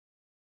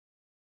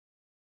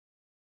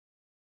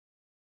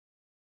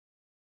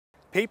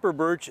Paper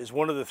birch is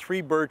one of the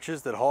 3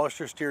 birches that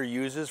Hollister-Stier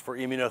uses for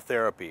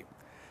immunotherapy.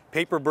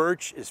 Paper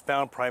birch is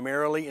found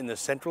primarily in the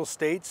central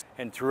states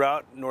and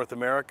throughout North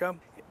America.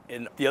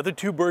 And the other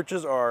 2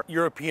 birches are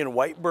European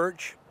white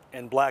birch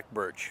and black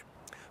birch.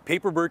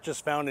 Paper birch is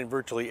found in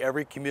virtually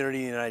every community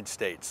in the United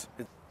States.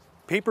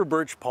 Paper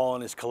birch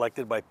pollen is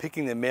collected by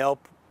picking the male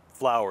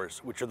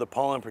flowers, which are the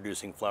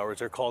pollen-producing flowers.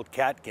 They're called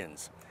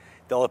catkins.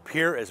 They'll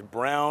appear as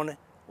brown,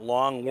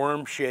 long,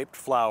 worm-shaped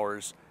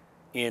flowers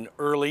in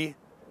early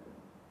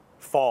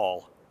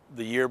fall,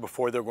 the year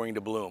before they're going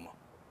to bloom.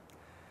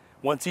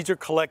 Once these are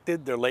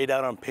collected, they're laid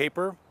out on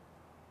paper,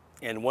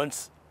 and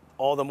once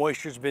all the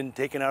moisture's been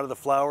taken out of the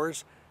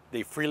flowers,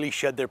 they freely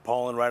shed their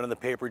pollen right on the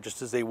paper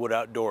just as they would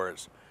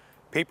outdoors.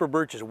 Paper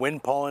birch is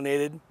wind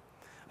pollinated.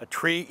 A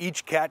tree,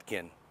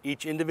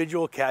 each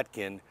individual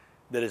catkin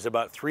that is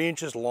about 3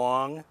 inches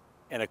long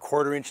and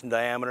 1/4 inch in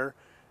diameter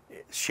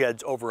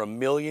sheds over 1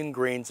 million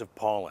grains of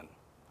pollen.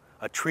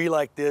 A tree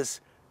like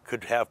this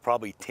could have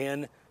probably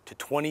 10 to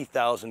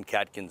 20,000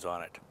 catkins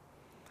on it.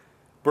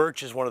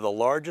 Birch is one of the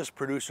largest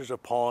producers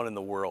of pollen in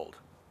the world.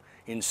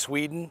 In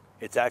Sweden,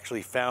 it's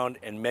actually found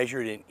and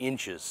measured in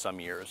inches some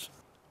years.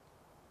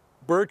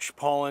 Birch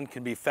pollen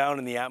can be found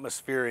in the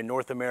atmosphere in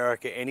North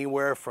America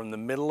anywhere from the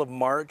middle of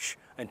March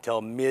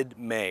until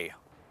mid-May.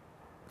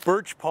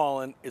 Birch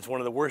pollen is one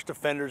of the worst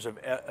offenders of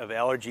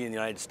allergy in the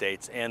United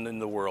States and in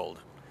the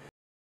world.